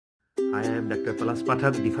I am doctor Palash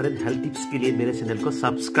Pathak. Different health tips के लिए मेरे channel को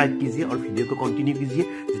सब्सक्राइब कीजिए और वीडियो को कंटिन्यू कीजिए।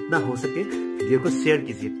 जितना हो सके वीडियो को शेयर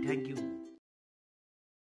कीजिए। Thank you.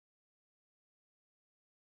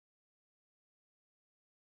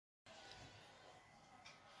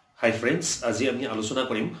 हाई फ्रेंड्स, आज आम आलोचना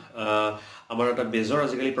करें आमार बेजर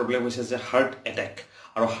आजिकल प्रब्लेम हार्ट एटेक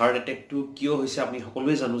और हार्ट एटेक तो क्यों अपनी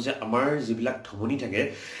सकलोए जानो आमार जिबिलाक धमनी थाके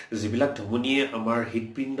जिबिलाक धमनिये आमार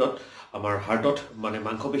हृदपिंडत आमार हार्टत माने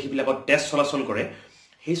मांसपेशीबिलाकत तेज चलाचल करे।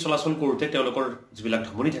 সেই চলাচল কৰোতে তেওঁলোকৰ যিবিলাক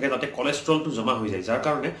ধমনী থাকে তাতে কোলেষ্ট্ৰলটো জমা হৈ যায়, যাৰ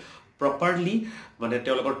কাৰণে প্ৰপাৰলি মানে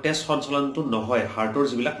তেওঁলোকৰ তেজ সঞ্চালনটো নহয়। হাৰ্টৰ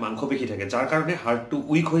যিবিলাক মাংসপেশী থাকে যাৰ কাৰণে হাৰ্টটো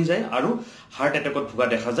উইক হৈ যায় আৰু হাৰ্ট এটেকত ভুগা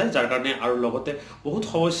দেখা যায়, যাৰ কাৰণে আৰু লগতে বহুত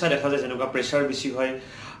সমস্যা দেখা যায়, যেনেকুৱা প্ৰেছাৰ বেছি হয়,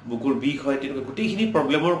 বুকুৰ বিষ হয়, তেনেকুৱা গোটেইখিনি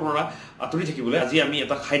প্ৰব্লেমৰ পৰা আঁতৰি থাকিবলৈ আজি আমি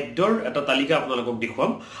এটা খাদ্যৰ এটা তালিকা আপোনালোকক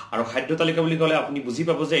দেখুৱাম। আৰু খাদ্য তালিকা বুলি ক'লে আপুনি বুজি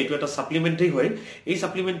পাব যে এইটো এটা সাপ্লিমেণ্টেই হয়। এই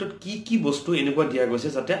সাপ্লিমেণ্টত কি কি বস্তু এনেকুৱা দিয়া গৈছে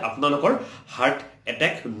যাতে আপোনালোকৰ হাৰ্ট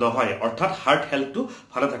এটেক নহয়, অৰ্থাৎ হাৰ্ট হেল্থটো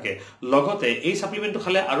ভালে থাকে। লগতে এই সাপ্লিমেণ্টটো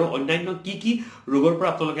খালে আৰু অন্যান্য কি কি ৰোগৰ পৰা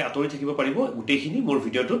আপোনালোকে আঁতৰি থাকিব পাৰিব, গোটেইখিনি মোৰ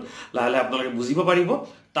ভিডিঅ'টোত লাহে লাহে আপোনালোকে বুজিব পাৰিব।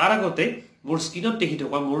 তাৰ আগতে মোৰ স্ক্ৰীনত দেখি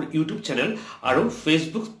থকা মোৰ ইউটিউব চেনেল আৰু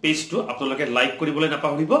ফেচবুক পেজটো আপোনালোকে লাইক কৰিবলৈ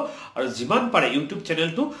নাপাহৰিব, আৰু যিমান পাৰে ইউটিউব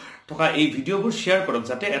চেনেলটো থকা এই ভিডিঅ'বোৰ শ্বেয়াৰ কৰক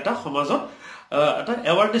যাতে এটা সমাজত এটা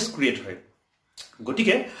এৱাৰনেছ ক্ৰিয়েট হয়।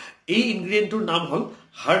 গতিকে এই ইনগ্ৰেডিয়েণ্টটোৰ নাম হ'ল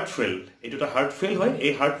হাৰ্ট ফুয়েল। এইটো এটা হাৰ্ট ফুয়েল হয়।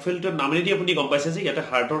 এই হাৰ্ট ফুয়েলটোৰ নামেদি আপুনি গম পাইছে যে ইয়াতে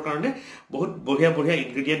হাৰ্টৰ কাৰণে বহুত বঢ়িয়া বঢ়িয়া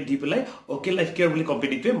ইনগ্ৰেডিয়েণ্ট দি পেলাই অকে লাইফ কেয়াৰ বুলি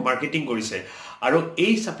কোম্পানীটোৱে মাৰ্কেটিং কৰিছে। আৰু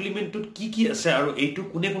এই সাপ্লিমেণ্টটোত কি কি আছে আৰু এইটো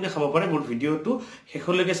কোনে কোনে খাব পাৰে, মোৰ ভিডিঅ'টো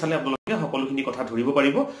শেষলৈকে চালে আপোনালোকে সকলোখিনি কথা ধৰিব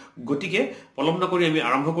পাৰিব। গতিকে পলম নকৰি আমি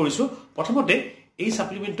আৰম্ভ কৰিছোঁ। প্ৰথমতে এই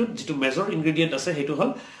সাপ্লিমেণ্টটোত যিটো মেজৰ ইনগ্ৰেডিয়েণ্ট আছে সেইটো হ'ল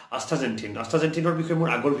আষ্টাজেন্থিন। আষ্টাজেন্থিনৰ বিষয়ে মোৰ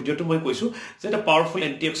আগৰ ভিডিঅ'টো মই কৈছোঁ যে এটা পাৱাৰফুল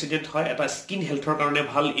এণ্টিঅক্সিডেণ্ট হয়, এটা স্কিন হেল্থৰ কাৰণে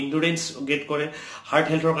ভাল, ইণ্ডুৰেঞ্চ গেট কৰে, হাৰ্ট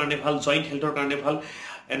হেল্থৰ কাৰণে ভাল, জইণ্ট হেল্থৰ কাৰণে ভাল।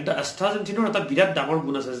 এণ্ড আষ্টাজেন্থিনৰ এটা বিৰাট ডাঙৰ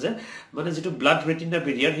গুণ আছে যে মানে যিটো ব্লাড ৰেটিনা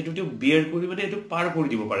বেৰিয়াৰ সেইটো বিয়াৰ কৰি মানে এইটো পাৰ কৰি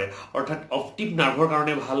দিব পাৰে, অৰ্থাৎ অপটিক নাৰ্ভৰ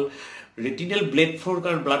কাৰণে ভাল, ৰেটিনেল ব্লাড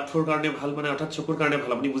ফ্লোৰ কাৰণে ভাল, মানে অৰ্থাৎ চকুৰ কাৰণে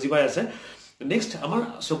ভাল। আপুনি বুজি পাই আছে। নেক্সট আমাৰ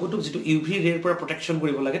চকুটোক যিটো ইউভি ৰেৰ পৰা প্ৰটেকশ্যন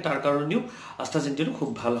কৰিব লাগে তাৰ কাৰণেও আষ্টাজেন্থিনটো খুব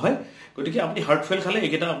ভাল হয়। গতিকে আপুনি হাৰ্ট ফুয়েল খালে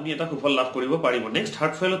এইকেইটা আপুনি এটা সুফল লাভ কৰিব পাৰিব। নেক্সট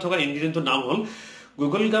হাৰ্ট ফুয়েলত থকা ইনগ্ৰেডিয়েণ্টটোৰ নাম হ'ল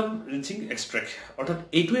গুগল গাম ৰিঞ্চিং এক্সট্ৰেক্ট, অৰ্থাৎ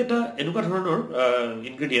এইটো এটা এনেকুৱা ধৰণৰ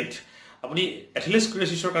ইনগ্ৰেডিয়েণ্ট আপুনি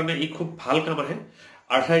এথেলেস্ক্লেৰচিছৰ কাৰণে ই খুব ভাল কাম আহে,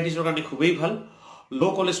 আৰ্থ্ৰাইটিছৰ কাৰণে খুবেই ভাল,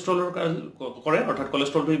 ল' কলেষ্ট্ৰলৰ কৰে, অৰ্থাৎ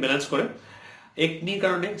কলেষ্ট্ৰলটো বেলেঞ্চ কৰে, একনিৰ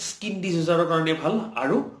কাৰণে, স্কিন ডিজিজৰ কাৰণে ভাল,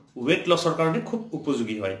 আৰু ৱেট লছৰ কাৰণে খুব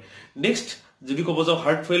উপযোগী হয়। নেক্সট যদি ক'ব যাওঁ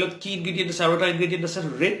হাৰ্ট ফুয়েলত কি ইনগ্ৰেডিয়েণ্ট আছে, আৰু এটা ইনগ্ৰেডিয়েণ্ট আছে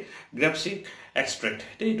ৰেড গ্ৰেপছিড এক্সট্ৰেক্ট।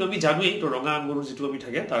 এইটো আমি জানোৱেই, এইটো ৰঙা আঙুৰৰ যিটো আমি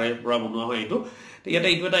থাকে তাৰে পৰা বনোৱা হয়। এইটো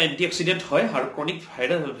এইটো এটা এণ্টি অক্সিডেণ্ট হয় আৰু ক্ৰনিক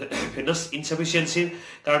ভেনাছ ইনচাফিচিয়েঞ্চিৰ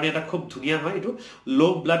কাৰণে এটা খুব ধুনীয়া হয়। এইটো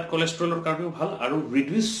ল' ব্লাড কলেষ্ট্ৰলৰ কাৰণেও ভাল আৰু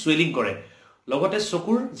ৰিডিউচ চুৱেলিং কৰে। লগতে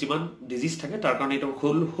চকুৰ যিমান ডিজিজ থাকে তাৰ কাৰণে এইটো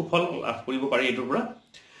সুফল লাভ কৰিব পাৰে এইটোৰ পৰা।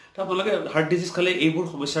 আপোনালোকে হাৰ্ট ডিজিজ খালে এইবোৰ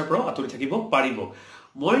সমস্যাৰ পৰাও আঁতৰি থাকিব পাৰিব।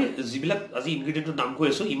 মই যিবিলাক আজি ইনগ্ৰেডিয়েণ্টৰ নাম কৈ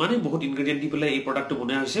আছোঁ, ইমানেই বহুত ইনগ্ৰেডিয়েণ্ট দি পেলাই এই প্ৰডাক্টটো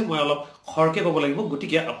বনোৱা হৈছে, মই অলপ খৰকৈ ক'ব লাগিব।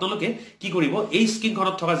 গতিকে আপোনালোকে কি কৰিব, এই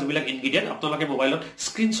স্ক্ৰীনখনত থকা যিবিলাক ইনগ্ৰেডিয়েণ্ট আপোনালোকে মোবাইলত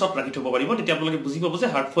স্ক্ৰীনশ্বট ৰাখি থ'ব পাৰিব। তেতিয়া আপোনালোকে বুজি পাব যে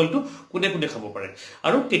হাৰ্ট ফুয়েলটো কোনে কোনে খাব পাৰে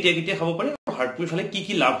আৰু কেতিয়া কেতিয়া খাব পাৰে, আৰু হাৰ্ট ফুয়েল খালে কি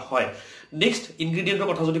কি লাভ হয়। নেক্সট ইনগ্ৰেডিয়েণ্টৰ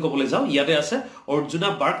কথা যদি ক'বলৈ যাওঁ, ইয়াতে আছে অৰ্জুনা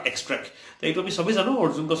বাৰ্ক এক্সট্ৰেক্ট। এইটো আমি চবেই জানো,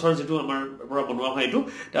 অৰ্জুন গছৰ যিটো আমাৰ পৰা বনোৱা হয়, এইটো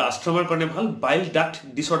আস্থমাৰ কাৰণে ভাল, বাইল ডাক্ট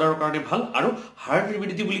ডিছঅৰ্ডাৰৰ কাৰণে ভাল, আৰু হাৰ্ট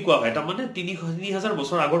ৰেমিডিটি বুলি কোৱা হয়। তাৰমানে ৩,০০০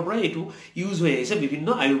 বছৰ আগৰ পৰা এইটো ইউজ হৈ আহিছে বিভিন্ন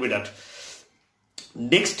আয়ুৰ্বেদাত।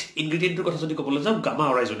 নেক্সট ইনগ্ৰেডিয়েণ্টৰ কথা যদি ক'বলৈ যাওঁ, গামা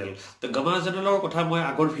অৰাইজনেল। তো গামা অৰাইজনেলৰ কথা মই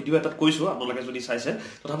আগৰ ভিডিঅ' এটাত কৈছোঁ, আপোনালোকে যদি চাইছে,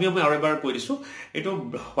 তথাপিও মই আৰু এবাৰ কৈ দিছোঁ। এইটো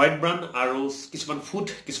হোৱাইট ব্ৰাউন আৰু কিছুমান ফুড,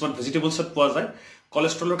 কিছুমান ভেজিটেবলছত পোৱা যায়।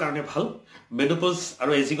 কলেষ্ট্ৰলৰ কাৰণে ভাল, মেনোপজ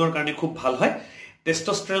আৰু এজিঙৰ কাৰণে খুব ভাল হয়।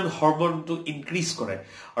 টেষ্টষ্টেৰন হৰমনটো ইনক্ৰিজ কৰে,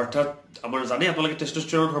 অৰ্থাৎ আমাৰ জানে আপোনালোকে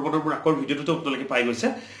টেষ্টষ্টেৰন হৰমনৰ মোৰ আগৰ ভিডিঅ'টোতো আপোনালোকে পাই গৈছে।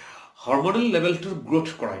 হৰমনেল লেভেলটোৰ গ্ৰোথ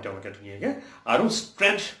কৰায় তেওঁলোকে ধুনীয়াকৈ, আৰু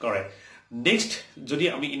ষ্ট্ৰেংথ কৰে। নেক্সট যদি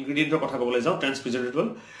আমি ইনগ্ৰেডিয়েণ্টৰ কথা ক'বলৈ যাওঁ, ট্ৰেন্স প্ৰিজাৰ্ভেটিভ।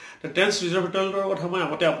 ট্ৰেন্স প্ৰিজাৰ্ভেটিভৰ কথা মই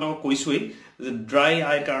আগতে আপোনালোকক কৈছোঁৱেই যে ড্ৰাই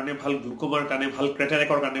আইৰ কাৰণে ভাল, গ্লুক'মাৰ কাৰণে ভাল,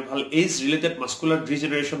 ক্ৰেটাৰেকৰ কাৰণে ভাল, এজ ৰিলেটেড মাস্কুলাৰ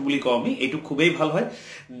ডিজেনেৰেশ্যন বুলি কওঁ আমি, এইটো খুবেই ভাল হয়।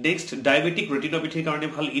 নেক্সট ডায়েবেটিক ৰেটিনোপেথিৰ কাৰণে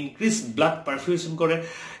ভাল, ইনক্ৰিজ ব্লাড পাৰফিউশ্যন কৰে,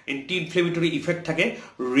 এণ্টি ইনফ্লেমেটৰী ইফেক্ট থাকে,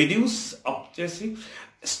 ৰিডিউচ অবচেছিভ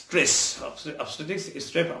ষ্ট্ৰেছ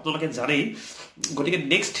আপোনালোকে জানেই। গতিকে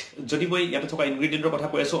নেক্সট যদি মই ইয়াতে থকা ইনগ্ৰেডিয়েণ্টৰ কথা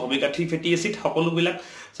কৈ আছোঁ, অমেগা 3 ফেটি এচিড। সকলোবিলাক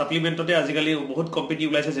ছাপ্লিমেণ্টতে আজিকালি বহুত কোম্পানী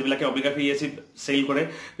ওলাইছে যিবিলাকে অমেগা 3 এচিড চেল কৰে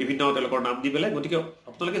বিভিন্ন তেওঁলোকৰ নাম দি পেলাই। গতিকে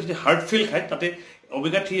আপোনালোকে যদি হাৰ্ট ফুয়েল খায় তাতে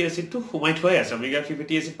অমেগা 3 এচিডটো সোমাই থোৱাই আছে, অমেগা 3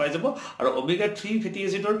 ফেটি এচিড পাই যাব। আৰু অমেগা 3 ফেটি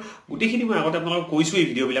এচিডৰ গোটেইখিনি মই আগতে আপোনালোকক কৈছোঁ এই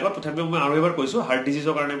ভিডিঅ'বিলাকত, তথাপিও মই আৰু এবাৰ কৈছোঁ। হাৰ্ট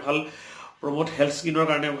ডিজিজৰ কাৰণে ভাল, প্ৰমোট হেল্থ স্কিনৰ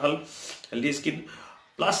কাৰণে ভাল, হেল্থি স্কিন,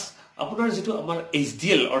 প্লাছ আপোনাৰ যেটো আমাৰ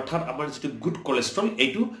HDL অৰ্থাৎ আমাৰ যেটো গুড কোলেষ্ট্ৰল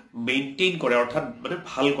এইটো মেইনটেইন কৰে অৰ্থাৎ মানে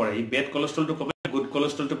ভাল কৰে এই বেড কোলেষ্ট্ৰলটো কমে গুড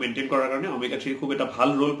কোলেষ্ট্ৰলটো মেইনটেইন কৰাৰ কাৰণে ওমেগা 3 খুব এটা ভাল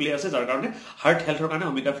ৰোল প্লে আছে যাৰ কাৰণে হাৰ্ট হেলথৰ কাৰণে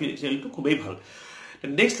ওমেগা 3 টো খুবেই ভাল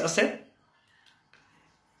নেক্সট আছে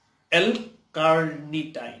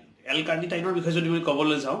L-carnitine বিষয়ে যদি মই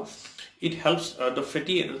কবলৈ যাও it helps the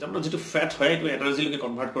fatty আপোনাৰ যেটো ফ্যাট হয় এটো এনাৰ্জি লৈকে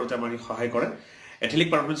কনভাৰ্ট কৰোতে আমাক সহায় কৰে এথলেটিক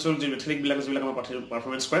পাৰফৰমেন্সৰ যে এথলেটিক বিলাক আমাৰ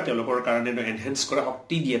পাৰফৰমেন্স কৰে তেওঁলোকৰ কাৰণে এনহান্স কৰে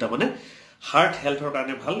শক্তি দিয়ে তাৰ মানে হাৰ্ট হেলথৰ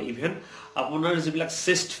কাৰণে ভাল ইভেন আপোনাৰ যিবিলাক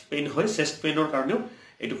চেষ্ট পেইন হয় চেষ্ট পেইনৰ কাৰণেও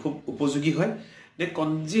এটো খুব উপযোগী হয় নে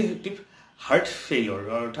কনজেস্টিভ হাৰ্ট ফেইলিয়ৰ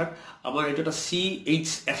অৰ্থাৎ আমাৰ এটো এটা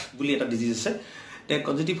CHF বুলি এটা ডিজিজ আছে তে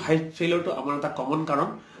কনজেস্টিভ হাৰ্ট ফেইলিয়ৰটো আমাৰ এটা কমন কাৰণ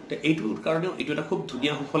তে এইটোৰ কাৰণেও এটো এটা খুব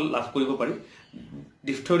ধুনিয়া সফল লাভ কৰিব পাৰি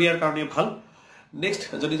ডিফথৰিয়াৰ কাৰণে ভাল নেক্সট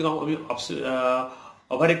যদি আমি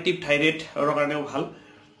অভাৰএক্টিভ থাইৰয়েডৰ কাৰণেও ভাল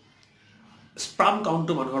স্পাৰ্ম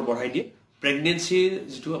কাউন্টটো মানুহৰ বঢ়াই দিয়ে প্ৰেগন্যান্সিৰ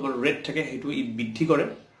যেটো আমাৰ ৰেট থাকে হেতু ই বৃদ্ধি কৰে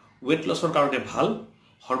ওয়েট লছৰ কাৰণে ভাল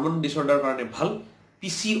হৰমন ডিসঅৰ্ডাৰৰ কাৰণে ভাল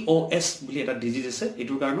PCOS বুলি এটা ডিজিজ আছে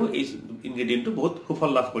এটোৰ কাৰণেও এই ইনগ্ৰেডিয়েন্টটো বহুত সফল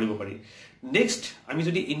লাভ কৰিব পাৰি নেক্সট আমি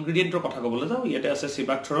যদি ইনগ্ৰেডিয়েন্টৰ কথা ক'বলৈ যাও ইয়াতে আছে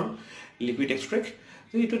সিবাকথৰন লিকুইড এক্সট্ৰেক্ট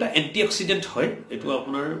এটো এটা এন্টিঅক্সিডেন্ট হয় এটো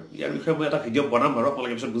আপোনাৰ ইয়াৰ বিষয়ে মই এটা ভিডিও বনাম আৰু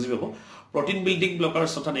আপোনালোকে পিছত বুজি পাব প্ৰটিন বিল্ডিং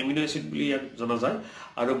ব্লকাৰছ তথা এমিনো এসিড বুলি ইয়াক জনা যায়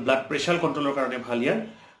আৰু ব্লাড প্ৰেছাৰ কন্ট্ৰোলৰ কাৰণে ভাল ইয়াৰ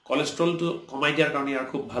কোলেষ্ট্ৰলটো কমাই দিয়াৰ কাৰণে ইয়াৰ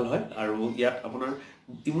খুব ভাল হয় আৰু ইয়াত আপোনাৰ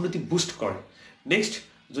ইমিউনিটি বুষ্ট কৰে নেক্সট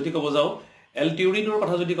যদি ক'ব যাও এল-টিউৰিনৰ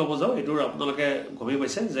কথা যদি ক'ব যাও এটোৰ আপোনালোকে গমে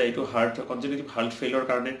পাইছে যে এটো হাৰ্ট কনজেনিটিভ হাৰ্ট ফেইলিয়ৰ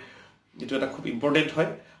কাৰণে এটো এটা খুব ইম্পৰ্টেন্ট হয়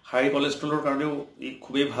হাই কোলেষ্ট্ৰলৰ কাৰণেও ই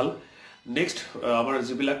খুবেই ভাল নেক্সট আমাৰ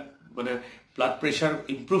যিবিলাক মানে ব্লাড প্ৰেছাৰ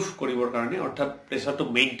ইমপ্ৰুভ কৰিবৰ কাৰণে অৰ্থাৎ প্ৰেছাৰটো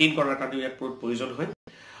মেইনটেইন কৰাৰ কাৰণে ইয়াক প্ৰয়োজন হয়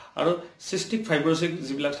আৰু সিস্টিক ফাইব্ৰোসিস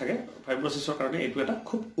যিবিলাক থাকে ফাইব্ৰোসিছৰ কাৰণে এটো এটা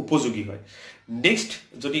খুব উপযোগী হয় নেক্সট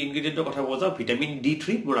যদি ইনগ্ৰেডিয়েন্টৰ কথা কোৱা যাও ভিটামিন D3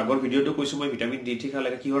 মোৰ আগৰ ভিডিওটো কৈছো মই ভিটামিন D3 খালে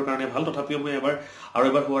কিহৰ কাৰণে ভাল তথাপিও মই আৰু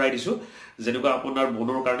এবাৰ হোৰাই দিছো যেনেকুৱা আপোনাৰ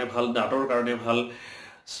বনৰ কাৰণে ভাল দাঁতৰ কাৰণে ভাল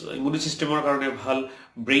ইমিউনি সিস্টেমৰ কাৰণে ভাল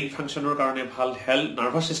ব্ৰেইন ফাংচনৰ কাৰণে ভাল হেলথ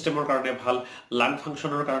নাৰ্ভাছ সিস্টেমৰ কাৰণে ভাল লাং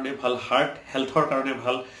ফাংচনৰ কাৰণে ভাল হাৰ্ট হেলথৰ কাৰণে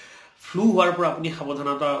ভাল ফ্লু হোৱাৰ পৰা আপুনি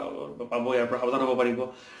সাৱধানতা পাব ইয়াৰ পৰা সাৱধান হ'ব পাৰিব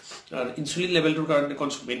ইনসুলিন লেভেলটোৰ কাৰণে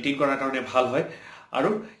মেইনটেইন কৰাৰ কাৰণে ভাল হয় আৰু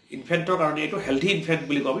ইনফেন্টৰ কাৰণে এটো হেলথি ইনফেন্ট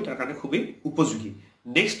বুলি কবি তাৰ কাৰণে খুবই উপযোগী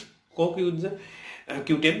নেক্সট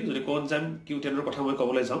কিউটেন যদি কোএনজাইম কিউটেনৰ কথা মই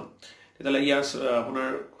ক'বলৈ যাওঁ তেতিয়ালে ইয়াৰ আপোনাৰ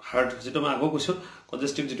হাৰ্ট যেটো মই আগৰ কৈছো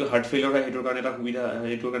কনজেস্টিভ যেটো হাৰ্ট ফেইলিয়ৰ হয় এটোৰ কাৰণে এটা সুবিধা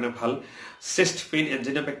এটোৰ কাৰণে ভাল চেষ্ট পেইন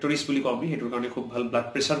এনজিনা পেক্টৰিছ বুলি কবি এটোৰ কাৰণে খুব ভাল ব্লাড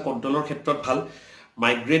প্ৰেছাৰ কন্ট্ৰোলৰ ক্ষেত্ৰত ভাল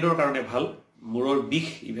মাইগ্ৰেনৰ কাৰণে ভাল মুৰৰ বিষ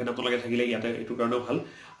ইভেন আপোনালোকে থাকিলে ইয়াতে এটোৰ কাৰণেও ভাল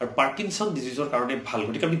আৰু পাৰ্কিনসন ডিজিজৰ কাৰণে ভাল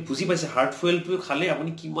গতিকে আপুনি বুজি পাইছে হাৰ্ট ফুয়েলটো খালে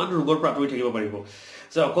আপুনি কিমান ৰোগৰ পৰা আঁতৰি থাকিব পাৰিব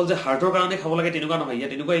যে অকল যে হাৰ্টৰ কাৰণে খাব লাগে তেনেকুৱা নহয়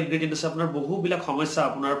ইয়াত এনেকুৱা ইনগ্ৰেডিয়েন্ট আছে আপোনাৰ বহু বিলাক সমস্যা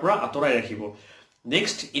আপোনাৰ পৰা আঁতৰাই ৰাখিব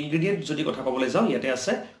নেক্সট ইনগ্ৰেডিয়েন্ট যদি কথা ক'বলৈ যাও ইয়াতে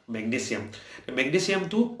আছে মেগনেছিয়াম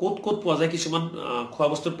মেগনেছিয়ামটো কোট পোৱা যায় কিছুমান খোৱা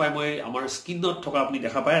বস্তুত পাই মই আমাৰ স্কিনত থকা আপুনি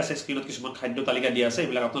দেখা পাই আছে স্কিনত কিছুমান খাদ্য তালিকা দিয়া আছে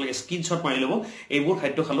এইবিলাক আপোনালোকে স্ক্ৰিনশ্বট মাৰি ল'ব এইবোৰ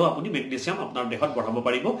খাদ্য খালেও আপুনি মেগনেছিয়াম আপোনাৰ দেহত বঢ়াব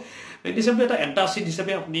পাৰিব মেগনেছিয়ামটো এটা এন্টাসিড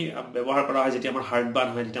হিচাপে আপুনি ব্যৱহাৰ কৰা হয় যেতিয়া আমাৰ হাৰ্ট বাৰ্ন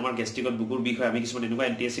হয় যেতিয়া আমাৰ গেষ্ট্ৰিকত বুকুৰ বিষ হয় আমি কিছুমান এনেকুৱা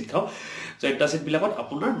এন্টিএসিড খাও যে এন্টাসিড বিলাকত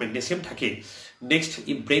আপোনাৰ মেগনেছিয়াম থাকে নেক্সট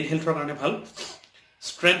ই ব্ৰেইন হেলথৰ কাৰণে ভাল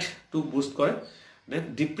স্ট্ৰেংথ টু বুষ্ট কৰে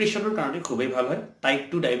ডিপ্ৰেছনৰ কাৰণে খুবেই ভাল হয় টাইপ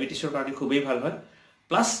 2 ডায়াবেটিছৰ কাৰণে খুবেই ভাল হয়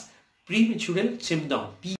প্লাস প্ৰিমেচুৰেল চিম্পটম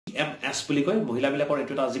PMS বুলি কয় মহিলাবিলাকৰ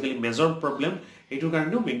এটো আজিকালি মেজৰ প্ৰবলেম এটোৰ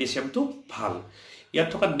কাৰণেও মেগনেছিয়ামটো ভাল ইয়াত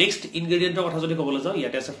থকা নেক্সট ইনগ্ৰেডিয়েন্টৰ কথা যদি ক'বলৈ যাও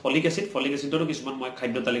ইয়াতে আছে ফলিক এসিডৰো কিছুমান মই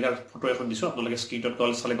খাদ্য তালিকাৰ ফটো এখন দিছো আপোনালোকে স্ক্ৰিনত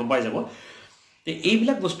কল চালে গম পাই যাব তে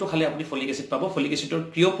এইবিলাক বস্তু খালি আপুনি ফলিক এসিড পাব ফলিক এসিডৰ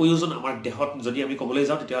প্ৰিয় প্ৰয়োজন আমাৰ দেহত যদি আমি ক'বলৈ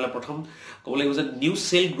যাও তেতিয়ালে প্ৰথম ক'বলৈ গ'লে নিউ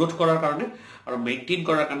সেল গ্ৰোথ কৰাৰ কাৰণে আৰু মেইনটেইন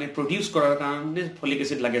কৰাৰ কাৰণে প্ৰডিউস কৰাৰ কাৰণে ফলিক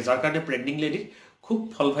এসিড লাগে যাৰ কাৰণে প্ৰেগনেন্ট লেডি খুব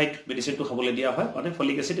ফলভাইট মেডিসিনটো খাবলৈ দিয়া হয় মানে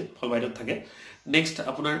ফলিক এসিড ফলভাইটত থাকে নেক্সট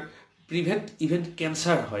আপোনাৰ প্ৰিভেন্ট ইভেন্ট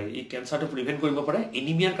ক্যান্সাৰ হয় এই ক্যান্সাৰটো প্ৰিভেন্ট কৰিব পাৰে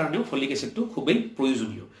এনিমিয়াৰ কাৰণেও ফলিক এসিডটো খুবেই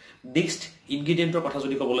প্ৰয়োজনীয় নেক্সট ইনগ্ৰেডিয়েন্টৰ কথা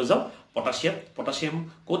যদি ক'বলৈ যাও পটাছিয়াম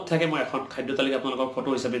কোট থাকে মই এখন খাদ্য তালিকা আপোনালোকক ফটো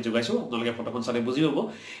হিচাপে যোগাইছো আপোনালোকে ফটোখন চালে বুজি পাব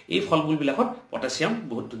এই ফলমূল বিলাকত পটাছিয়াম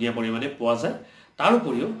বহুত ধুনিয়া পৰিমাণে পোৱা যায় তাৰ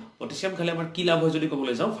উপৰিও পটাছিয়াম খালে আমাৰ কি লাভ হয় যদি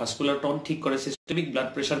ক'বলৈ যাও ভাস্কুলাৰ টন ঠিক কৰে সিস্টেমিক ব্লাড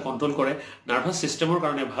প্ৰেছাৰ কন্ট্ৰোল কৰে নাৰ্ভাছ সিস্টেমৰ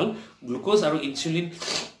কাৰণে ভাল গ্লুকোজ আৰু ইনসুলিন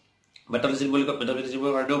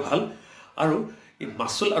মেটাবলিজমৰ কাৰণেও ভাল আৰু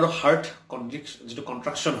মাসল আৰু হাৰ্ট যেটো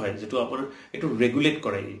কন্ট্ৰাকশন হয় যেটো আপোনাৰ এটো ৰেগুলেট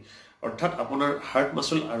কৰে অৰ্থাৎ আপোনাৰ হাৰ্ট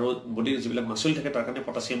মাসল আৰু বডিৰ যিবিলাক মাসল থাকে তাৰ কাৰণে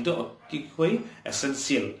পটাছিয়ামটো অতিকৈ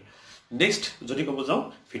এসেনশিয়াল নেক্সট যদি ক'ব যাও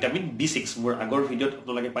ভিটামিন B6 মোৰ আগৰ ভিডিওত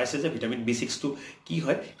আপোনালোকে পাইছে যে ভিটামিন B6 টো কি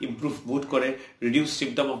হয় ইমপ্ৰুভ মুড কৰে reduce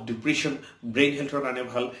symptom of depression brain হেলথৰ কাৰণে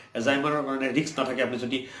ভাল এলজাইমাৰৰ কাৰণে ৰিস্ক নাথাকে আপুনি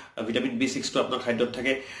যদি ভিটামিন B6 টো আপোনাৰ খাদ্যত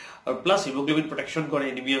থাকে আৰু প্লাছ হিমোগ্লোবিন প্ৰটেকশ্যন কৰে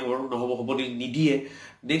এনিমিয়া হ'ব নিদিয়ে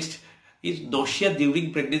নেক্সট ই নচিয়া ডিউৰিং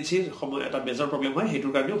প্ৰেগনেঞ্চিৰ সময় এটা মেজৰ প্ৰব্লেম হয়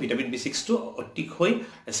সেইটোৰ কাৰণেও ভিটামিন B6টো অতিকৈ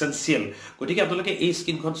এছেঞ্চিয়েল গতিকে আপোনালোকে এই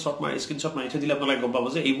স্ক্ৰীনশ্বট মাৰি থৈ দিলে আপোনালোকে গম পাব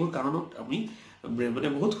যে এইবোৰ কাৰণত আমি মানে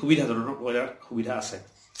বহুত সুবিধাজনক সুবিধা আছে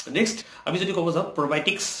নেক্সট আমি যদি ক'ব যাওঁ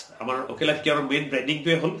প্ৰবায়টিক্স আমাৰ অকে লাইফ কেয়াৰৰ মেইন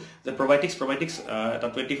ব্ৰেণ্ডিংটোৱে হ'ল যে প্ৰবায়টিক্স এটা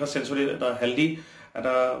 21st century এটা হেল্ডি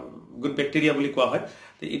এটা গুড বেক্টেৰিয়া বুলি কোৱা হয়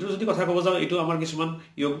এইটো যদি কথা ক'ব যাওঁ এইটো আমাৰ কিছুমান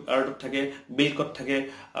য়োগ আৰ্টত থাকে মিল্কত থাকে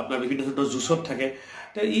আপোনাৰ বিভিন্ন ধৰণৰ জুচত থাকে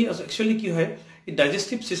ই একচুৱেলি কি হয় এই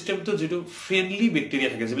ডাইজেষ্টিভ চিষ্টেমটো যিটো ফ্ৰেণ্ডলি বেক্টেৰিয়া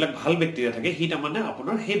থাকে যিবিলাক ভাল বেক্টেৰিয়া থাকে সি তাৰমানে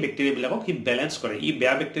আপোনাৰ সেই বেক্টেৰিয়াবিলাকক সি বেলেঞ্চ কৰে ই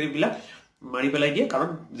বেয়া বেক্টেৰিয়াবিলাক মাৰি পেলাই দিয়ে কাৰণ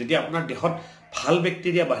যেতিয়া আপোনাৰ দেহত ভাল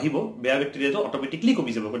বেক্টেৰিয়া বাঢ়িব বেয়া বেক্টেৰিয়াটো অট'মেটিকলি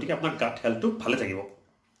কমি যাব গতিকে আপোনাৰ গাট হেল্থটো ভালে থাকিব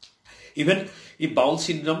ইভেন ই বাউল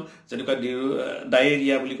চিনড্ৰম যেনেকুৱা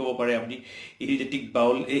ডায়েৰিয়া বুলি ক'ব পাৰে আপুনি ইৰিটেটিক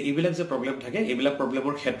বাউল এইবিলাক যে প্ৰব্লেম থাকে এইবিলাক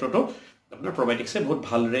প্ৰব্লেমৰ ক্ষেত্ৰতো আপোনাৰ প্ৰবায়টিক্সে বহুত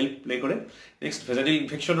ভাল ৰোল প্লে কৰে নেক্সট ভেজাইনেল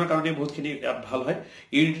ইনফেকশ্যনৰ কাৰণে বহুতখিনি ইয়াত ভাল হয়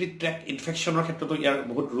ইউৰিনেৰী ট্ৰেক্ট ইনফেকশ্যনৰ ক্ষেত্ৰতো ইয়াৰ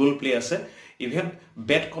বহুত ৰোল প্লে আছে ইভেন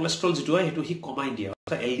বেড কলেষ্ট্ৰল যিটো হয় সেইটো সি কমাই দিয়ে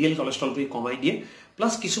অৰ্থাৎ LDL কলেষ্ট্ৰলটো সি কমাই দিয়ে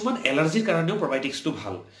প্লাছ কিছুমান এলাৰ্জিৰ কাৰণেও প্ৰবায়টিক্সটো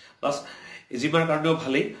ভাল প্লাছ এজিমাৰ কাৰণেও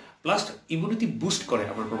ভালেই প্লাছ ইমিউনিটি বুষ্ট কৰে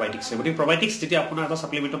আমাৰ প্ৰবায়টিক্সে গতিকে প্ৰবায়টিক্স যেতিয়া আপোনাৰ এটা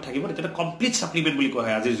ছাপ্লিমেণ্টত থাকিব তেতিয়া কমপ্লিট ছাপ্লিমেণ্ট বুলি কোৱা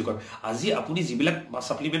হয় আজিৰ যুগত আজি আপুনি যিবিলাক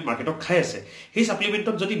ছাপ্লিমেণ্ট মাৰ্কেটত খাই আছে সেই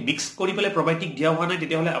ছাপ্লিমেণ্টত যদি মিক্স কৰি পেলাই প্ৰবায়টিক দিয়া হোৱা নাই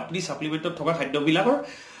তেতিয়াহ'লে আপুনি ছাপ্লিমেণ্টত থকা খাদ্যবিলাকৰ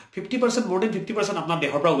 50% more than 50% আপোনাৰ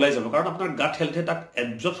দেহৰ পৰা ওলাই যাব কাৰণ আপোনাৰ গাট হেল্থে তাক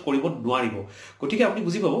এবজৰ্ব কৰিব নোৱাৰিব গতিকে আপুনি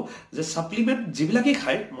বুজি পাব যে ছাপ্লিমেণ্ট যিবিলাকেই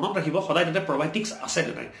খায় মনত ৰাখিব সদায় তাতে প্ৰবায়টিক্স আছে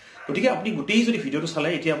নে নাই গতিকে আপুনি গোটেই যদি ভিডিঅ'টো চালে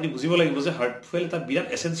এতিয়া আপুনি বুজিব লাগিব যে হাৰ্ট ফুৱেল এটা বিৰাট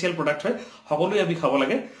এছেঞ্চিয়েল প্ৰডাক্ট হয় সকলোৱে আমি খাব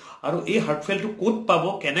লাগে আৰু এই হাৰ্ট ফুৱেলটো ক'ত পাব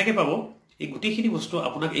কেনেকৈ পাব এই গোটেইখিনি বস্তু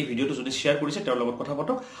আপোনাক এই ভিডিঅ'টো যদি শ্বেয়াৰ কৰিছে তেওঁৰ লগত কথা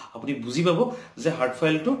পাতক আপুনি বুজি পাব যে হাৰ্ট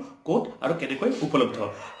ফুৱেলটো ক'ত আৰু কেনেকৈ উপলব্ধ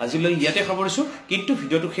আজিলৈ ইয়াতে সামৰিছোঁ কিন্তু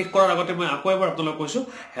ভিডিঅ'টো শেষ কৰাৰ আগতে মই আকৌ এবাৰ আপোনালোকক কৈছোঁ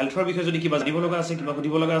হেল্থৰ বিষয়ে যদি কিবা জানিব লগা আছে কিবা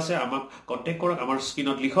সুধিব লগা আছে আমাক কণ্টেক্ট কৰক আমাৰ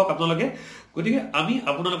স্ক্ৰীনত লিখক আপোনালোকে গতিকে আমি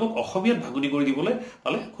আপোনালোকক অসমীয়াত ভাঙনি কৰি দিবলৈ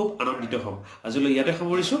পালে খুব আনন্দিত হ'ম আজিলৈ ইয়াতে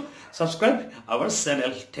সামৰিছোঁ subscribe hour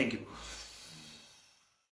channel thank U